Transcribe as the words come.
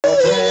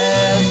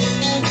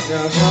Hear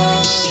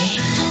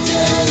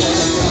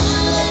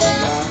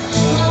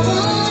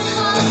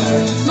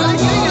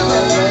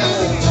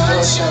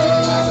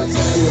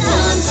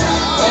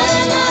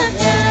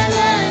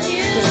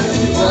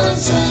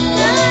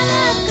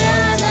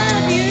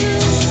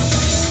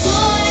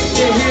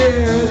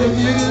the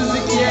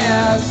music,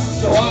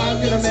 yes. So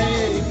I'm gonna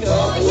make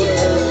up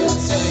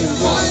words.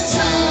 One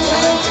time.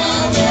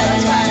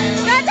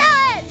 Go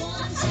do it!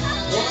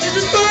 This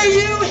is for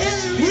you,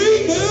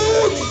 Henry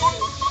Moon.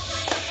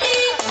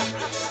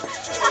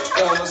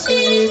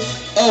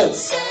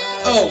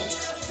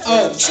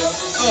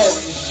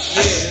 Oh,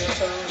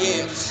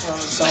 yeah.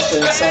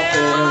 Something.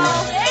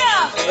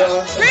 Yeah!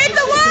 Read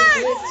the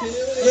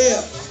words!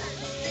 Yeah.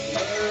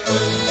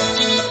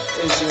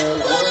 Is your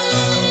world?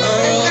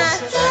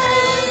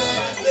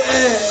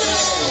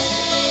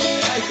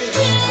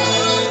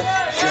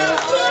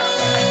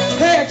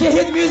 Hey, I can't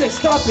hear the music.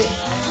 Stop it.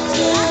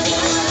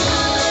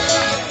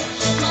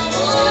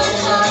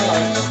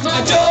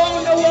 I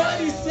don't know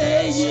what he's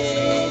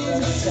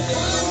saying.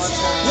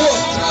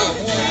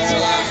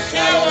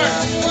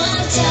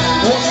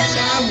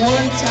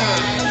 One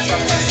time.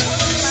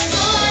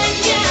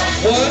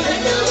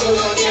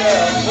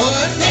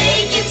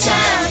 Make it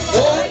time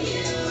for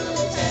you.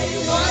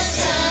 One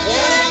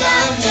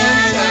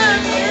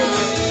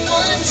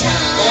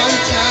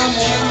time.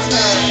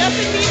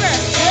 Justin Bieber.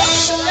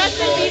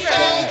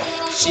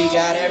 She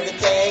got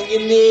everything you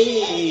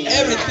need.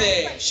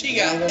 Everything. She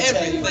got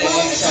everything.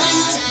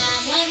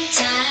 One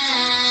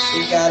time.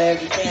 She got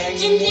everything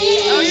you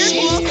need. Oh, you're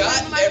She's cool.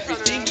 got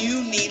everything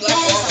you need like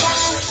water.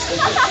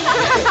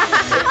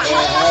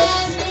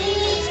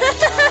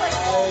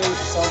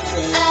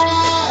 Something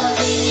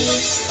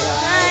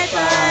Bye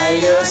by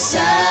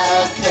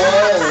yourself,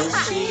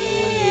 'cause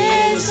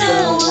she's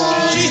the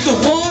one. She's the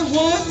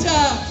one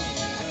time.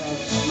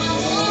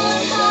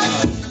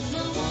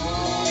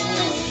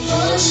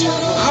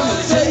 I'm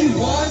gonna tell you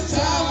one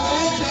time.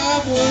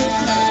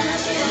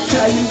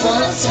 Tell you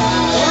one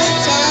time.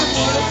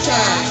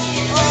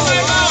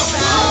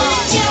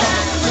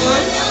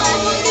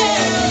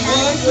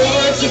 One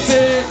word's a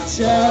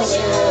picture.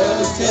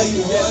 Let's tell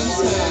you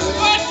one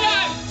time.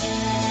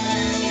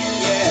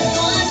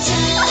 Yeah.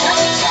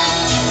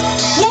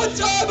 One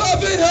time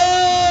up in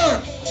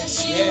her.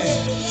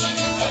 Yeah.